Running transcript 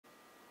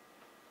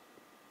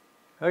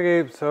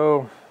Okay,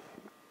 so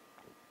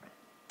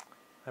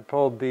I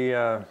pulled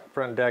the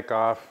front deck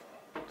off,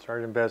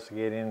 started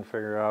investigating to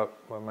figure out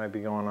what might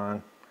be going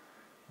on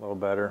a little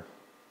better.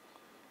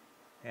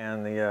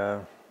 And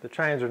the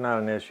chines are not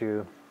an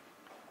issue.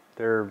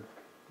 They're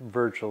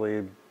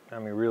virtually,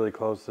 really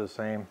close to the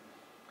same.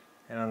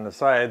 And on the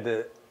side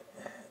that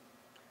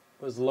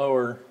was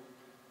lower,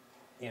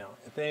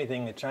 if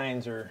anything, the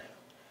chines are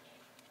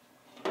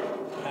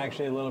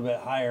actually a little bit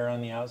higher on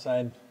the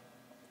outside.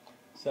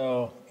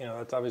 So,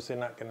 that's obviously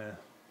not going to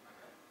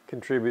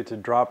contribute to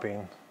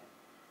dropping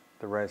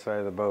the right side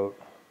of the boat.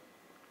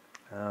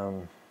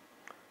 So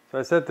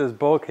I set this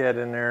bulkhead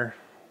in there,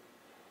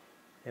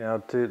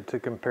 to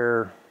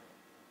compare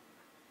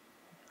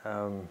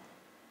how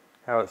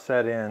it's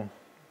set in,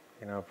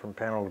 from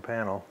panel to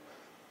panel.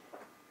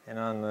 And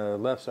on the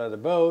left side of the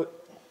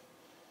boat,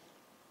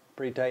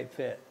 pretty tight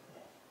fit,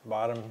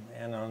 bottom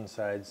and on the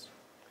sides.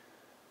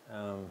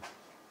 On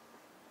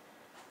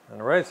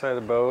the right side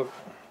of the boat,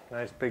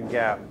 nice big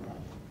gap,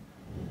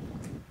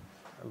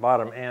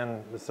 bottom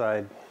and the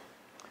side.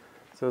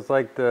 So it's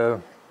like the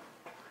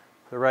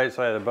right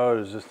side of the boat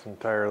is just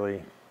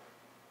entirely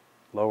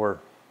lower.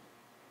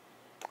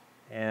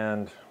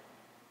 And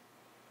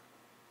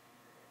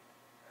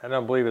I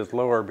don't believe it's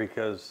lower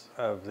because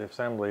of the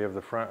assembly of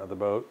the front of the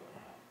boat.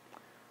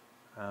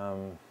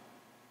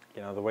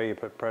 The way you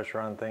put pressure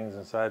on things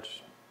and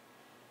such,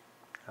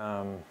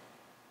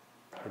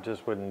 it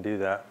just wouldn't do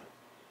that.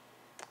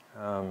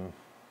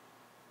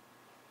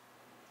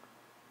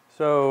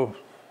 So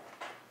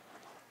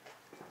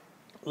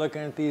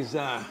looking at these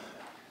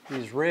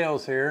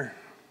rails here,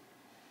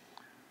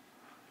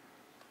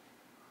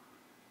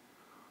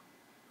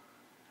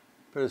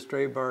 put a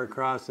straight bar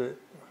across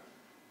it,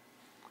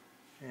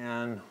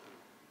 and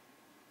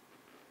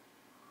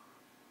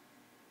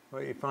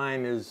what you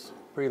find is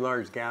a pretty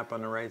large gap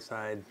on the right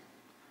side.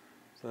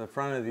 So the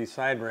front of these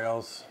side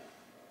rails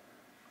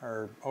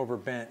are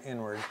overbent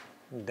inward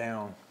and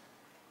down.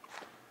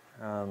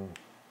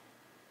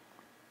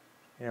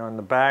 In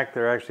the back,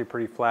 they're actually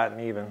pretty flat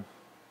and even.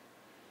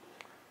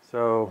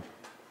 So,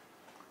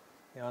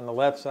 on the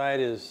left side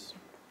is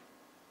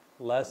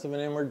less of an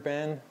inward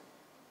bend,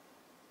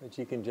 but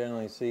you can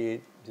generally see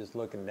it just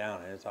looking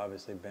down, and it's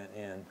obviously bent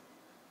in.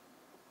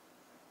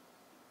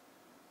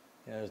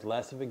 There's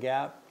less of a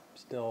gap,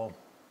 still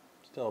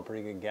a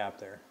pretty good gap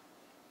there.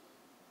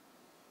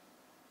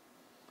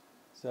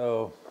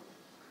 So,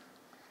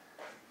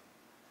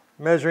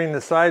 measuring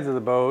the sides of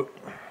the boat,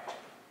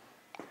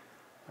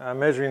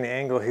 measuring the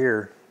angle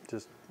here,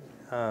 just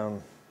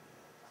on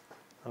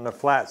the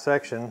flat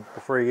section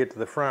before you get to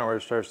the front where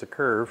it starts to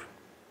curve,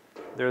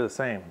 they're the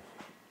same.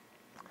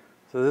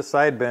 So this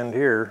side bend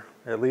here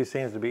at least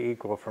seems to be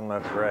equal from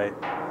left to right,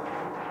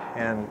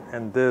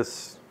 and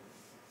this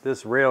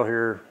rail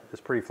here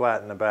is pretty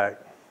flat in the back,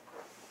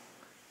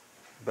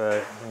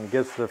 but when it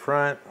gets to the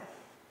front,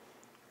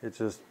 it's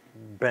just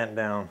bent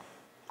down.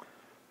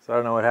 So I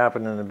don't know what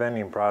happened in the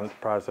bending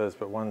process,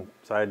 but one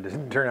side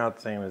didn't turn out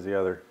the same as the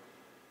other.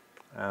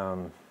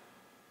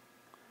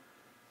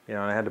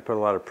 I had to put a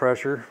lot of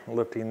pressure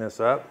lifting this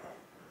up.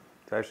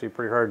 It's actually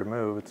pretty hard to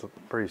move. It's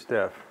pretty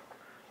stiff.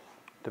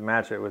 To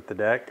match it with the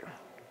deck,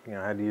 I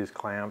had to use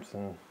clamps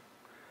and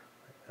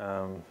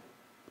kind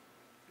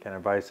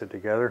of vise it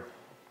together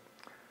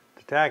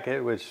to tack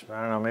it, which,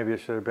 I don't know, maybe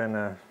it should have been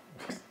a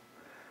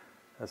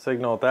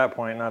signal at that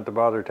point not to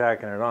bother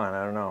tacking it on.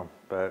 I don't know,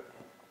 but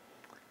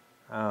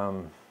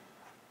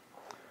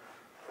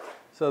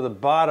so the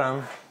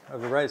bottom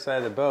of the right side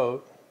of the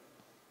boat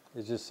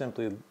is just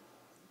simply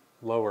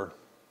lower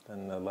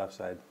than the left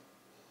side,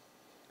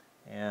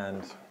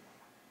 and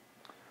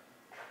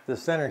the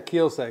center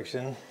keel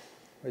section,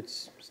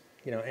 which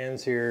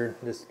ends here,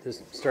 this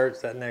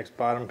starts that next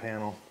bottom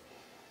panel.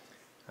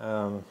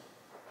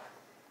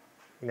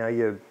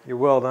 You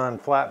weld on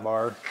flat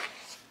bar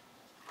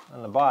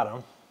on the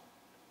bottom,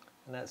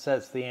 and that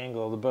sets the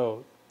angle of the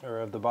boat, or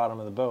of the bottom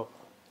of the boat.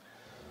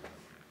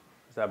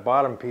 That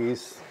bottom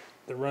piece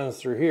that runs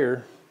through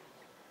here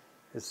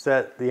is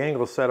set, the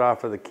angle set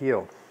off of the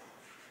keel.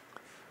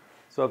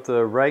 So if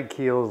the right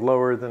keel is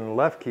lower than the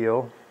left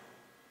keel,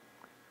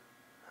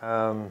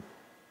 the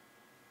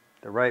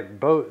right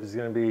boat is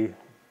going to be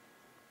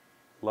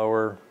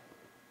lower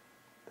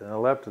than the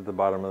left at the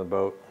bottom of the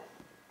boat.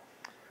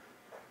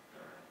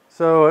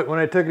 So when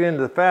I took it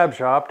into the fab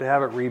shop to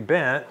have it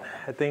rebent,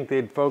 I think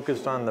they'd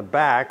focused on the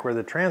back where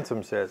the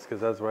transom sits,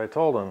 because that's what I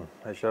told them.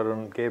 I showed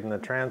them, gave them the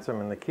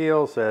transom and the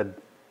keel, said,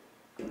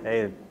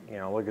 hey,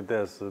 look at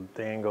this,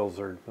 the angles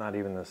are not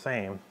even the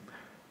same.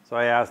 So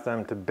I asked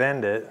them to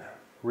bend it,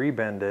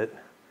 rebend it,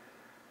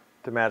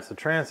 to match the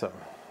transom.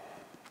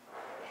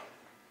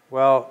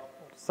 Well,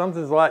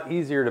 something's a lot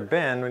easier to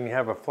bend when you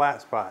have a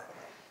flat spot.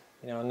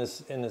 In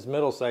this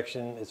middle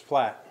section, it's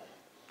flat.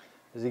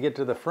 As you get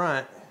to the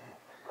front,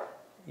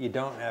 you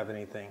don't have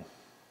anything.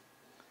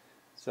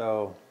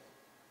 So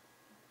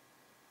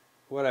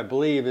what I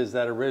believe is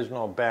that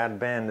original bad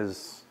bend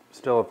is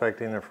still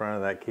affecting the front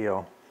of that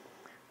keel.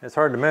 It's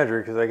hard to measure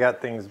because I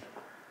got things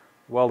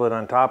welded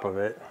on top of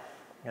it,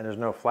 and there's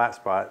no flat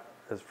spot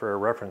as for a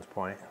reference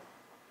point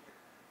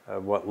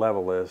of what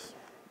level is,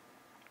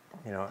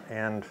 you know,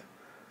 and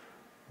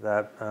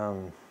that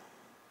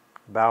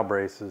bow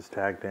brace is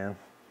tagged in,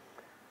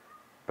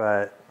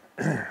 but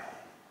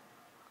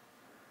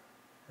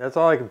that's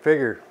all I can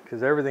figure,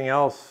 because everything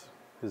else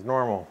is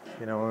normal.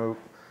 You know, when we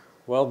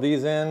weld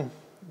these in,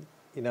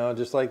 you know,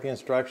 just like the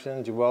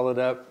instructions, you weld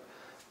it up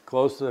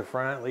close to the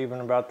front,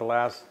 leaving about the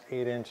last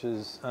 8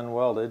 inches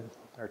unwelded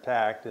or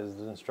tacked, as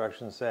the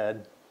instructions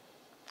said.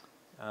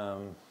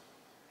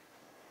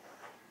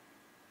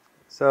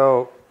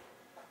 So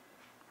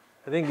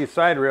I think these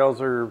side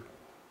rails are,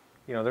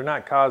 you know, they're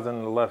not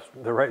causing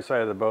the right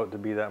side of the boat to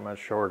be that much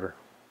shorter.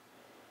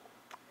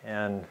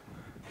 And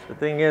the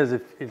thing is,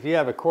 if you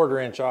have a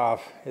 1/4 inch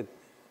off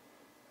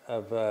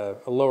of a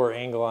lower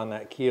angle on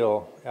that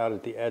keel out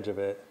at the edge of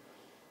it,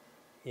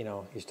 you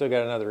know, you still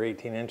got another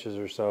 18 inches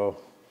or so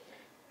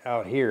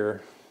out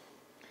here.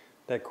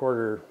 That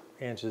 1/4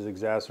 inch is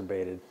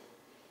exacerbated,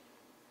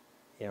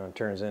 you know, and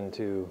turns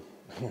into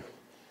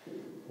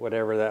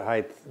whatever that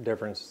height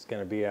difference is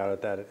going to be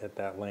out at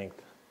that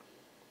length.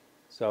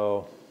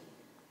 So,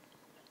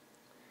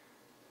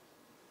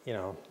 you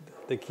know,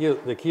 these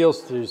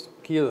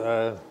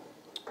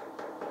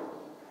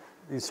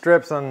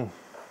strips on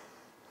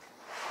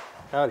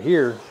out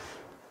here,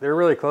 they're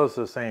really close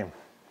to the same.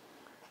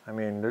 I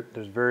mean,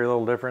 there's very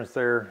little difference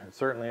there. It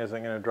certainly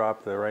isn't going to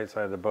drop the right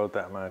side of the boat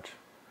that much.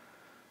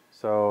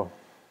 So,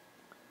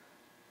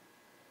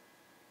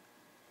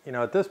 you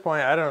know, at this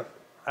point, I don't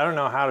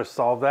know how to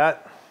solve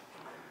that.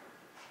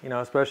 You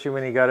know, especially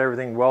when you got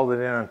everything welded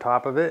in on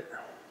top of it.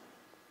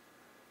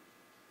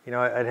 You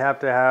know, I'd have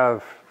to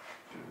have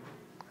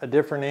a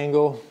different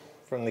angle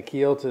from the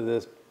keel to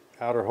this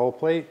outer hull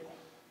plate.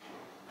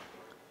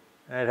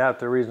 And I'd have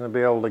to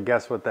reasonably be able to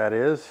guess what that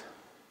is.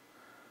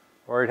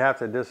 Or I'd have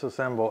to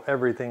disassemble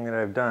everything that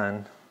I've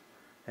done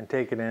and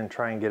take it in and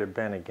try and get it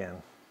bent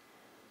again.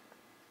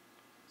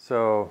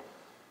 So,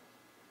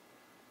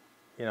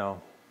 you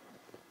know,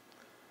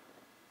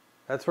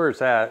 that's where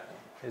it's at.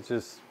 It's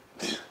just,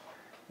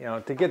 you know,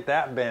 to get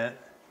that bent,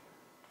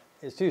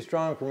 it's too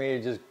strong for me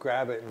to just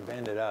grab it and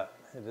bend it up.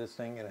 This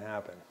ain't gonna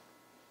happen.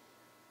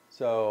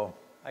 So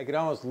I could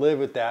almost live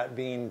with that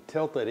being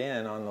tilted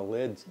in on the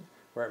lid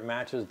where it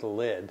matches the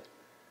lid,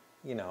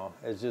 you know,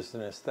 as just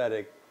an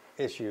aesthetic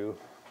issue.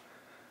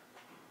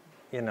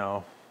 You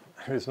know,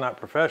 it's not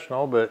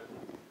professional, but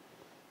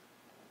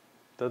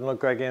doesn't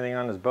look like anything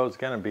on this boat's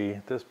gonna be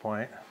at this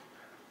point.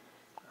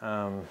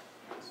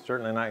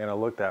 Certainly not gonna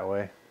look that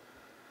way.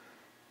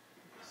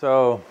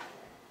 So,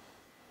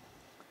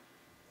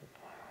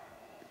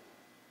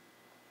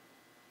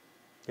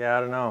 yeah,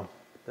 I don't know.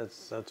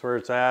 That's where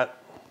it's at.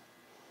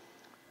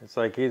 It's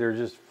like either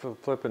just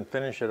flip and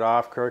finish it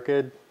off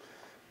crooked,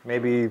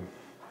 maybe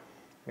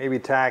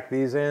tack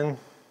these in,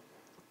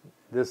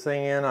 this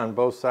thing in on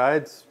both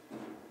sides.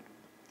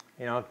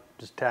 You know,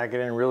 just tack it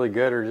in really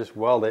good, or just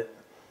weld it,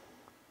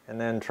 and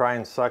then try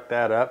and suck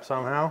that up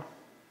somehow,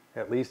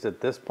 at least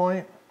at this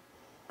point.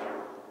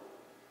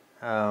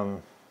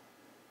 You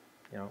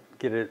know,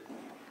 get it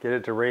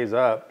to raise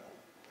up,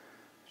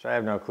 which I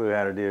have no clue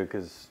how to do,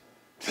 because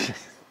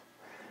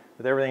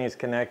with everything is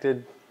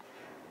connected,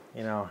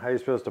 you know, how are you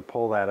supposed to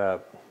pull that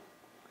up?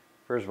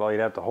 First of all,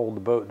 you'd have to hold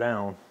the boat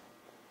down,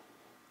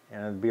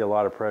 and it'd be a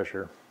lot of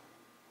pressure.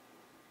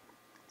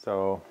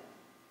 So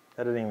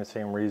that doesn't even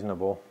seem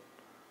reasonable.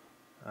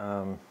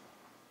 You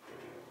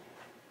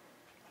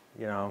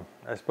know,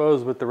 I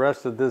suppose with the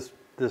rest of this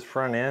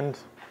front end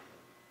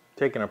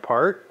taken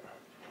apart,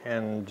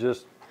 and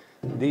just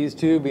these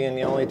two being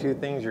the only two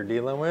things you're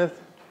dealing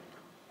with,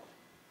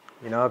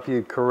 you know, if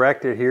you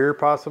correct it here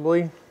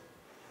possibly,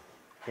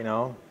 you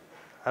know,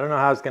 I don't know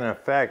how it's going to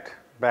affect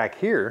back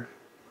here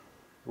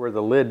where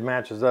the lid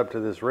matches up to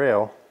this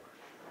rail.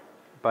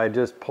 By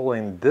just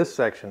pulling this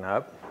section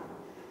up,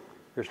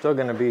 there's still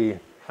going to be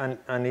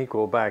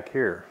unequal back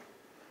here,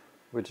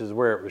 which is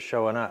where it was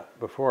showing up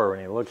before when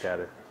you looked at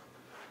it.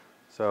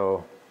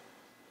 So,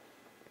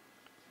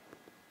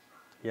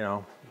 you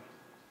know,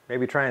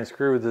 maybe try and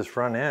screw with this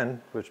front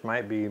end, which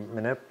might be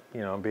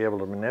be able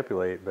to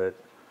manipulate, but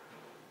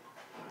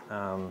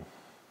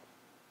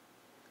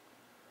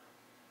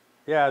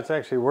yeah, it's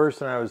actually worse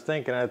than I was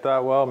thinking. I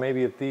thought, well,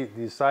 maybe if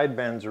these side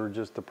bends were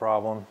just the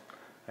problem,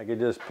 I could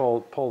just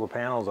pull the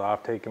panels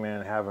off, take them in,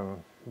 and have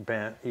them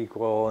bent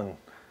equal, and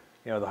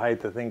you know, the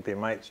height I think they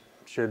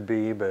should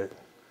be, but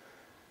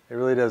it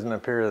really doesn't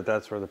appear that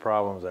that's where the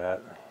problem's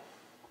at.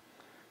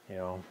 You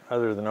know,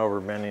 other than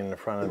over bending the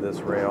front of this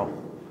rail.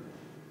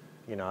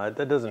 You know,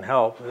 that doesn't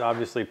help. It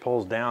obviously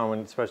pulls down,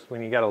 especially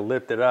when you got to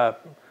lift it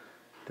up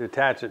to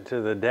attach it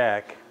to the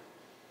deck,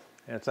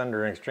 and it's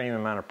under an extreme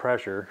amount of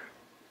pressure.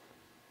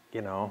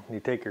 You know, you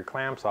take your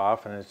clamps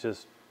off, and it's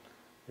just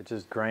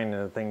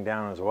grinding the thing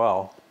down as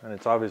well. And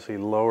it's obviously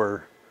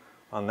lower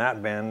on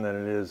that bend than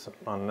it is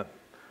on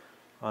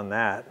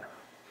that.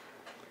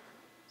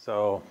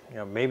 So, you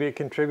know, maybe it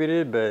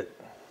contributed, but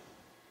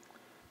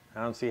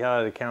I don't see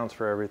how it accounts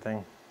for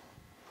everything,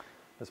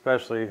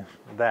 especially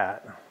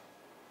that.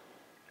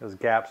 those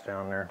gaps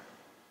down there.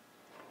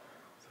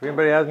 So if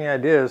anybody has any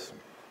ideas,